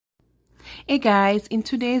Hey guys, in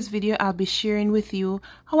today's video I'll be sharing with you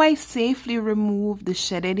how I safely remove the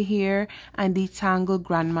shedded hair and detangle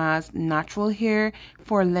grandma's natural hair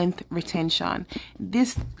for length retention.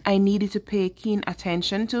 This I needed to pay keen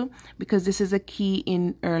attention to because this is a key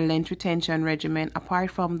in her length retention regimen. Apart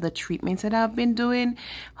from the treatments that I've been doing,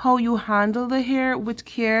 how you handle the hair with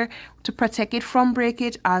care to protect it from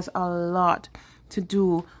breakage has a lot to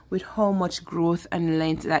do with how much growth and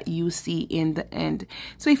length that you see in the end.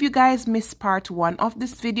 So if you guys missed part 1 of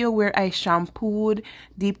this video where I shampooed,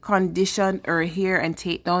 deep conditioned her hair and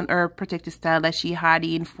take down her protective style that she had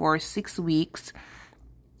in for 6 weeks,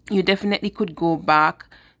 you definitely could go back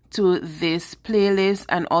to this playlist,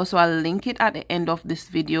 and also I'll link it at the end of this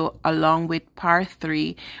video along with part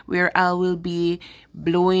 3 where I will be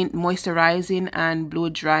moisturizing and blow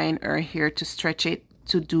drying her hair to stretch it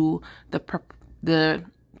to do the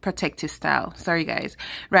protective style. Sorry guys.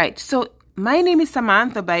 Right, so my name is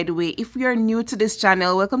Samantha, by the way. If you're new to this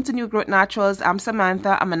channel, welcome to New Growth Naturals. I'm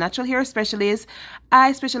Samantha. I'm a natural hair specialist.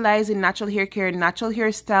 I specialize in natural hair care, natural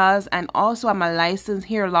hairstyles, and also I'm a licensed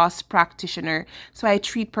hair loss practitioner. So I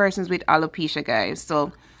treat persons with alopecia, guys.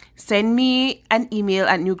 So send me an email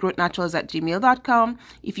at newgrowthnaturals@gmail.com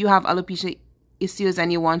if you have alopecia issues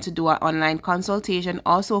and you want to do an online consultation.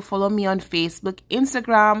 Also follow me on Facebook,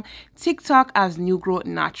 Instagram, TikTok as New Growth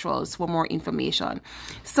Naturals for more information.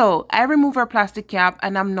 So I remove her plastic cap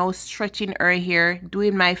and I'm now stretching her hair,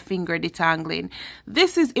 doing my finger detangling.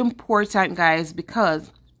 This is important, guys,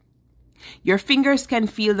 because your fingers can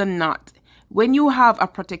feel the knot. When you have a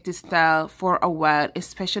protective style for a while,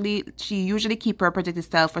 especially she usually keep her protective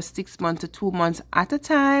style for 6 months to 2 months at a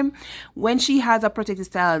time. When she has a protective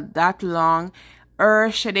style that long,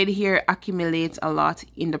 her shedded hair accumulates a lot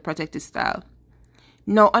in the protective style.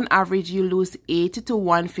 Now, on average, you lose 80 to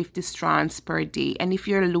 150 strands per day. And if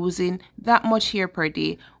you're losing that much hair per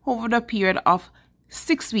day over the period of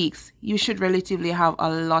 6 weeks, you should relatively have a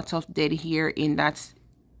lot of dead hair in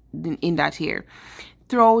that hair.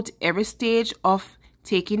 Throughout every stage of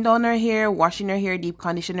taking down her hair, washing her hair, deep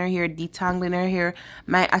conditioning her hair, detangling her hair,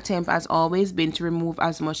 my attempt has always been to remove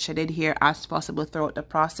as much shedded hair as possible throughout the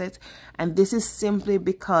process. And this is simply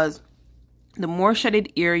because the more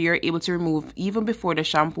shedded hair you're able to remove even before the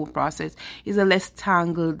shampoo process is the less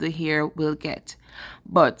tangled the hair will get.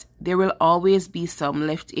 But there will always be some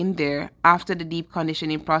left in there after the deep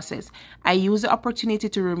conditioning process. I use the opportunity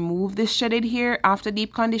to remove this shedded hair after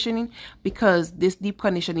deep conditioning because this deep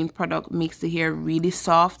conditioning product makes the hair really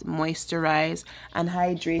soft, moisturized, and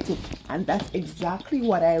hydrated. And that's exactly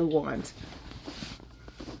what I want.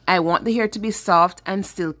 I want the hair to be soft and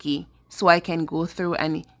silky so I can go through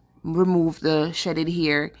and remove the shedded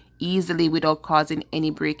hair easily without causing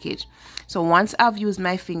any breakage. So once I've used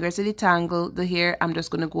my fingers to detangle the hair, I'm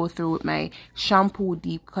just going to go through with my shampoo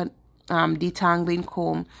detangling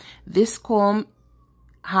comb. This comb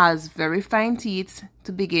has very fine teeth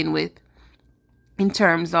to begin with. In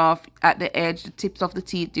terms of at the edge, the tips of the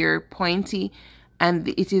teeth, they're pointy, and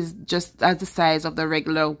it is just as the size of the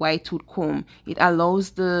regular white tooth comb. It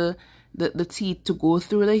allows the teeth to go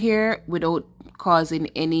through the hair without causing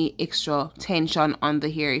any extra tension on the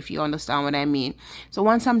hair, if you understand what I mean. So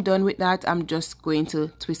once I'm done with that, I'm just going to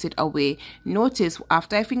twist it away. Notice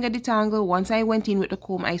after I finger detangle, once I went in with the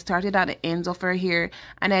comb, I started at the ends of her hair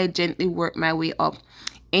and I gently worked my way up.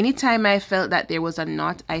 Anytime I felt that there was a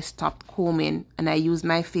knot, I stopped combing and I used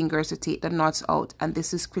my fingers to take the knots out. And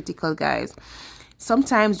this is critical, guys.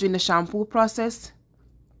 Sometimes during the shampoo process,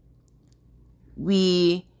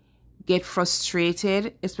 we get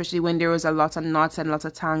frustrated, especially when there was a lot of knots and lots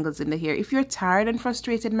of tangles in the hair. If you're tired and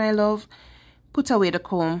frustrated, my love, put away the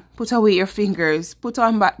comb, put away your fingers, put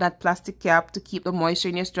on back that plastic cap to keep the moisture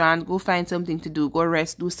in your strand. Go find something to do, go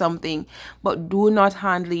rest, do something, but do not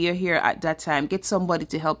handle your hair at that time. Get somebody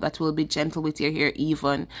to help that will be gentle with your hair,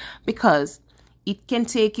 even because it can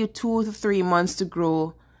take you 2 to 3 months to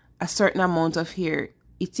grow a certain amount of hair.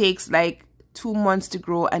 It takes like 2 months to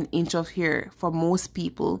grow an inch of hair for most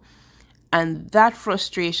people. And that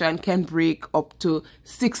frustration can break up to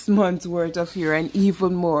 6 months worth of hair and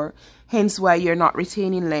even more. Hence why you're not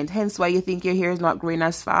retaining length. Hence why you think your hair is not growing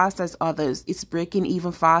as fast as others. It's breaking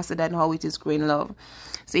even faster than how it is growing, love.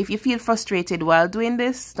 So if you feel frustrated while doing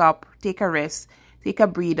this, stop, take a rest, take a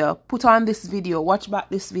breather, put on this video, watch back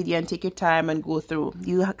this video and take your time and go through.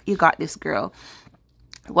 You got this, girl.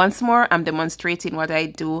 Once more, I'm demonstrating what I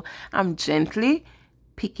do. I'm gently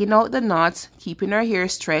picking out the knots, keeping our hair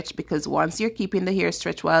stretched, because once you're keeping the hair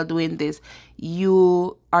stretched while doing this,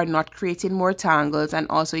 you are not creating more tangles, and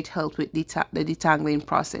also it helps with the detangling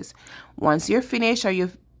process. Once you're finished or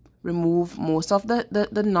you've remove most of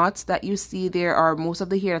the knots that you see there, or most of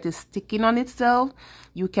the hair that is sticking on itself,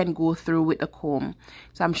 you can go through with a comb.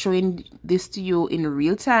 So I'm showing this to you in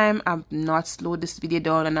real time. I've not slowed this video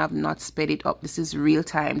down and I've not sped it up. This is real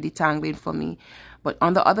time detangling for me. But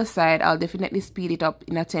on the other side, I'll definitely speed it up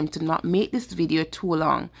in an attempt to not make this video too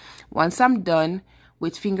long. Once I'm done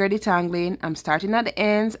with finger detangling, I'm starting at the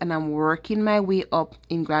ends and I'm working my way up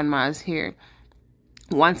in grandma's hair.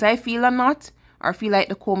 Once I feel a knot or feel like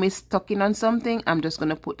the comb is stuck in on something, I'm just going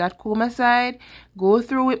to put that comb aside, go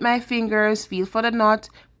through with my fingers, feel for the knot,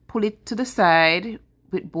 pull it to the side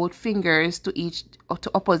with both fingers to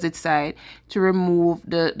opposite side to remove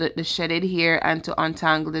the shedded hair and to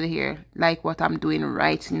untangle the hair, like what I'm doing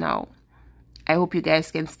right now. I hope you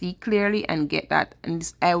guys can see clearly and get that.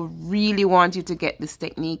 And I really want you to get this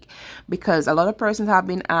technique, because a lot of persons have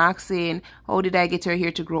been asking, how did I get her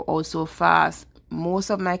hair to grow out so fast? Most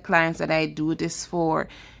of my clients that I do this for,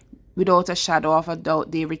 without a shadow of a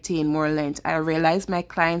doubt, they retain more length. I realize my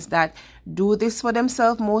clients that do this for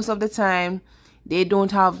themselves most of the time, they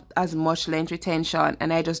don't have as much length retention,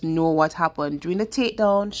 and I just know what happened. During the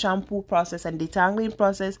takedown, shampoo process, and detangling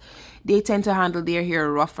process, they tend to handle their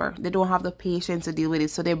hair rougher. They don't have the patience to deal with it,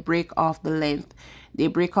 so they break off the length. They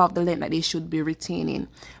break off the length that they should be retaining.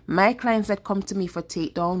 My clients that come to me for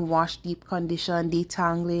takedown, wash, deep condition,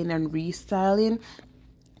 detangling, and restyling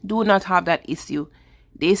do not have that issue.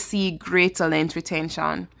 They see greater length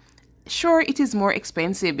retention. Sure, it is more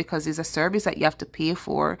expensive because it's a service that you have to pay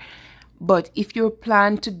for. But if you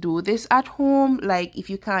plan to do this at home, like if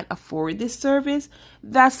you can't afford this service,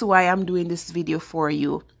 that's why I'm doing this video for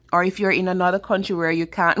you. Or if you're in another country where you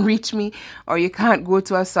can't reach me, or you can't go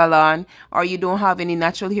to a salon, or you don't have any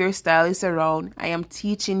natural hairstylists around, I am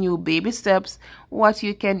teaching you baby steps what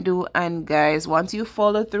you can do. And guys, once you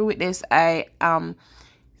follow through with this, I am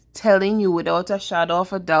telling you without a shadow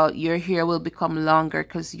of a doubt, your hair will become longer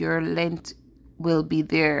because your length will be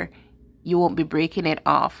there. You won't be breaking it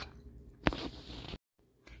off.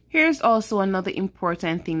 Here's also another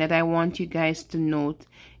important thing that I want you guys to note.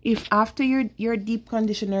 If after your deep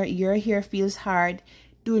conditioner, your hair feels hard,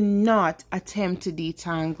 do not attempt to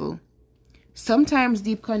detangle. Sometimes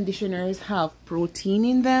deep conditioners have protein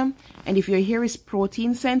in them, and if your hair is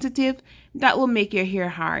protein sensitive, that will make your hair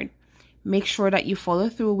hard. Make sure that you follow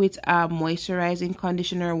through with a moisturizing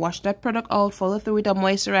conditioner. Wash that product out, follow through with a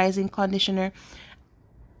moisturizing conditioner,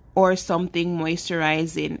 or something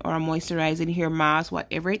moisturizing, or a moisturizing hair mask,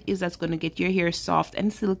 whatever it is that's going to get your hair soft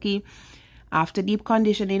and silky. After deep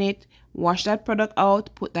conditioning it, wash that product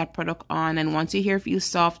out, put that product on, and once your hair feels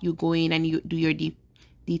soft, you go in and you do your deep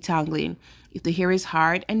detangling. If the hair is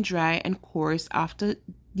hard and dry and coarse after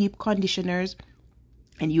deep conditioners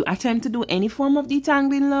and you attempt to do any form of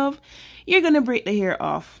detangling, love, you're going to break the hair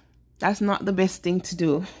off. That's not the best thing to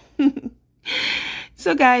do.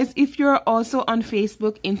 So guys, if you're also on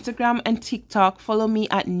Facebook, Instagram, and TikTok, follow me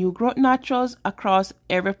at New Growth Naturals across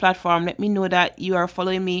every platform. Let me know that you are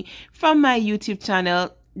following me from my YouTube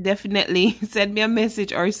channel. Definitely send me a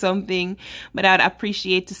message or something, but I'd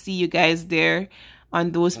appreciate to see you guys there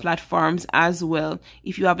on those platforms as well.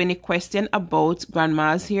 If you have any question about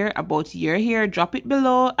grandma's hair, about your hair, drop it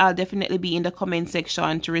below. I'll definitely be in the comment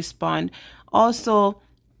section to respond. Also,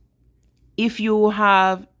 if you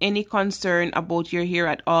have any concern about your hair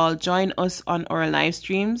at all, join us on our live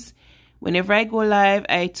streams. Whenever I go live,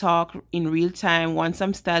 I talk in real time once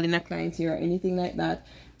I'm styling a client's hair or anything like that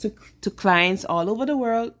to clients all over the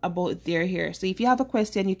world about their hair. So if you have a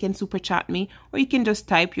question, you can super chat me, or you can just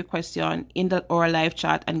type your question in our live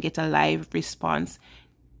chat and get a live response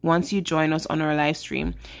once you join us on our live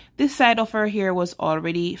stream. This side of her hair was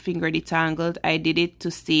already finger detangled. I did it to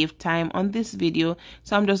save time on this video,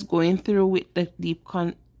 so I'm just going through with the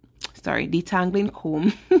detangling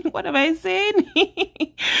comb. What am I saying?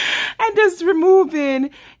 And just removing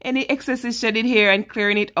any excessive shedded hair and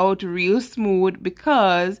clearing it out real smooth,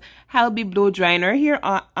 because I'll be blow drying her hair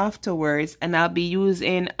afterwards, and I'll be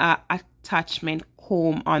using a attachment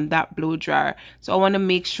comb on that blow dryer. So I want to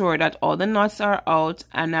make sure that all the knots are out,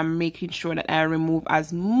 and I'm making sure that I remove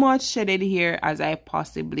as much shedded hair as I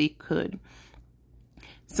possibly could.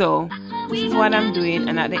 So this is what I'm doing,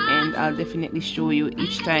 and at the end I'll definitely show you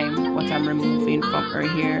each time what I'm removing from her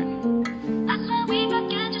hair.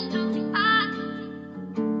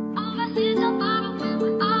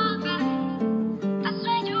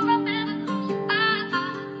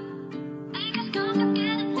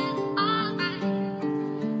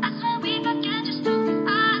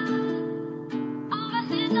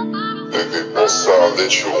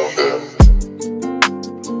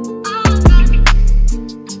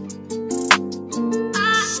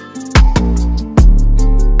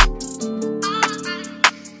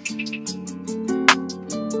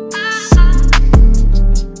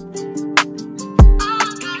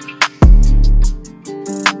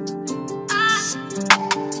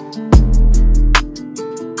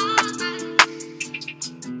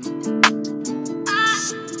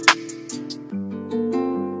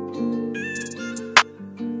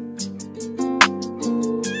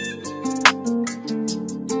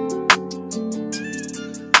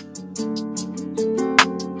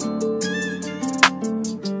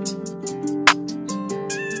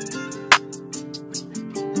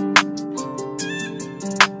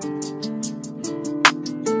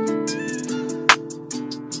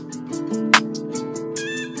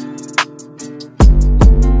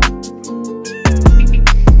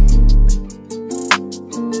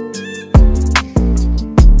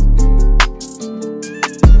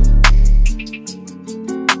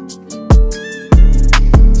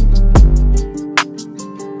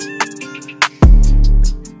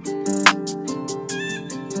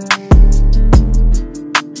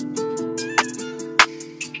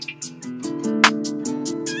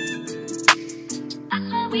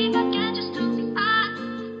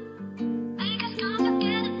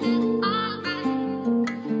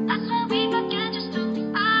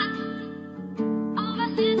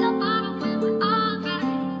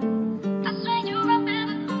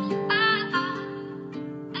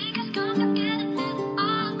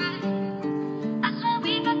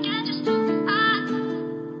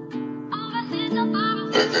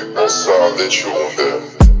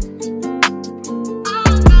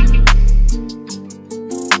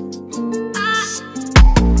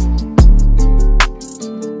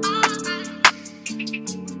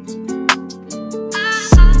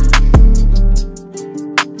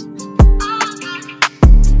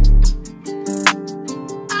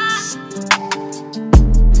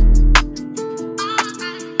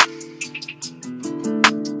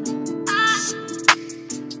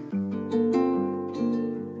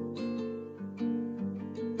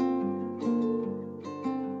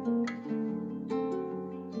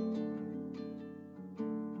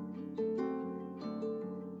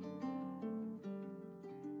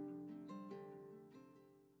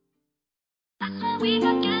 We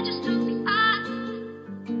forget just who we are.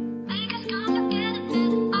 Make us complicated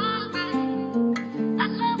and alright.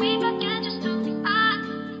 That's when we forget just who we are.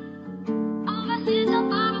 Overseas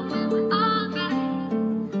tomorrow when we're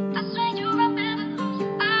alright. That's when you remember who you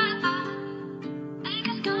are. Make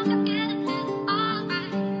us complicated and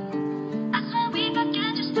alright. That's when we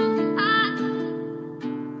forget just who we are.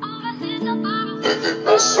 Overseas tomorrow.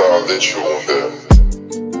 That's all that you want there.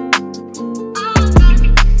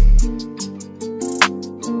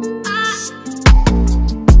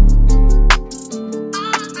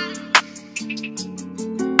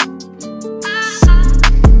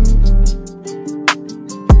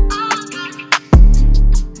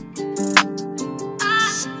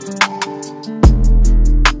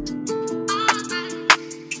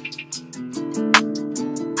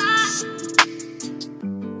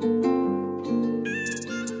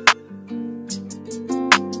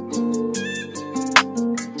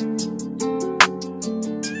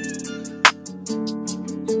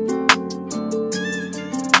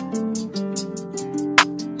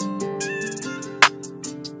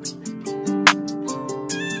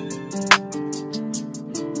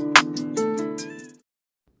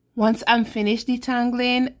 Once I'm finished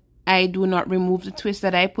detangling, I do not remove the twist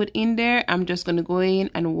that I put in there. I'm just going to go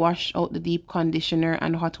in and wash out the deep conditioner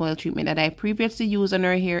and hot oil treatment that I previously used on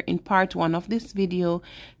her hair in part 1 of this video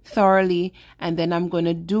thoroughly. And then I'm going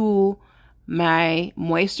to do my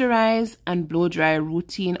moisturize and blow dry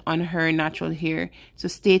routine on her natural hair. So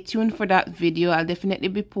stay tuned for that video. I'll definitely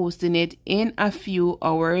be posting it in a few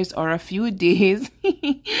hours or a few days.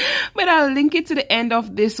 But I'll link it to the end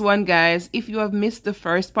of this one, guys. If you have missed the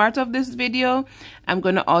first part of this video, I'm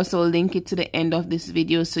going to also link it to the end of this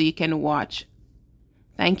video so you can watch.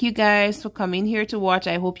 Thank you guys for coming here to watch.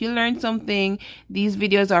 I hope you learned something. These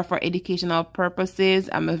videos are for educational purposes.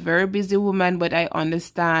 I'm a very busy woman, but I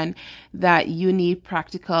understand that you need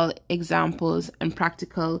practical examples and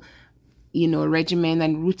practical, regimen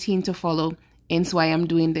and routine to follow. Hence why I'm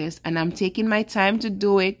doing this. And I'm taking my time to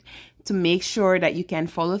do it to make sure that you can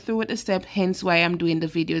follow through with the step. Hence why I'm doing the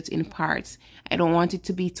videos in parts. I don't want it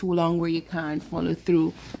to be too long where you can't follow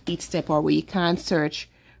through each step or where you can't search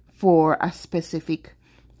for a specific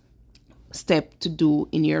step to do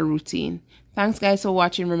in your routine. Thanks guys for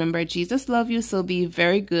watching. Remember, Jesus loves you, so be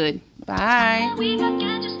very good. Bye.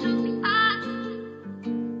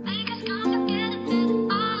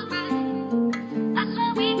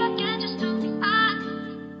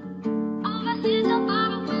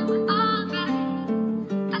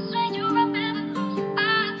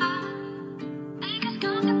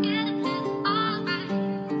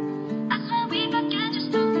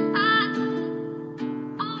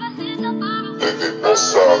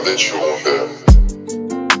 That's all that you want there.